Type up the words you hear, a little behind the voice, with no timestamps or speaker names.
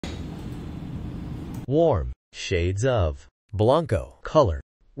Warm shades of Blanco color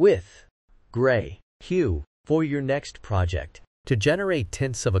with gray hue for your next project. To generate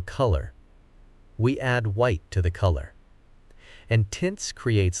tints of a color, we add white to the color. And tints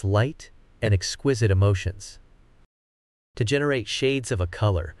creates light and exquisite emotions. To generate shades of a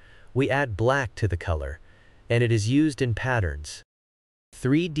color, we add black to the color, and it is used in patterns.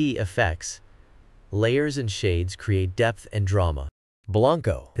 3D effects, layers and shades create depth and drama.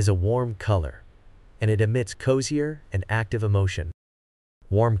 Blanco is a warm color, and it emits cozier and active emotion.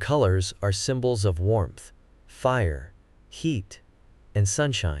 Warm colors are symbols of warmth, fire, heat, and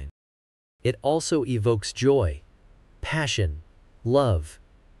sunshine. It also evokes joy, passion, love,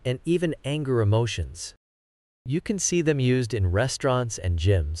 and even anger emotions. You can see them used in restaurants and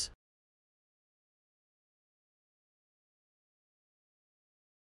gyms.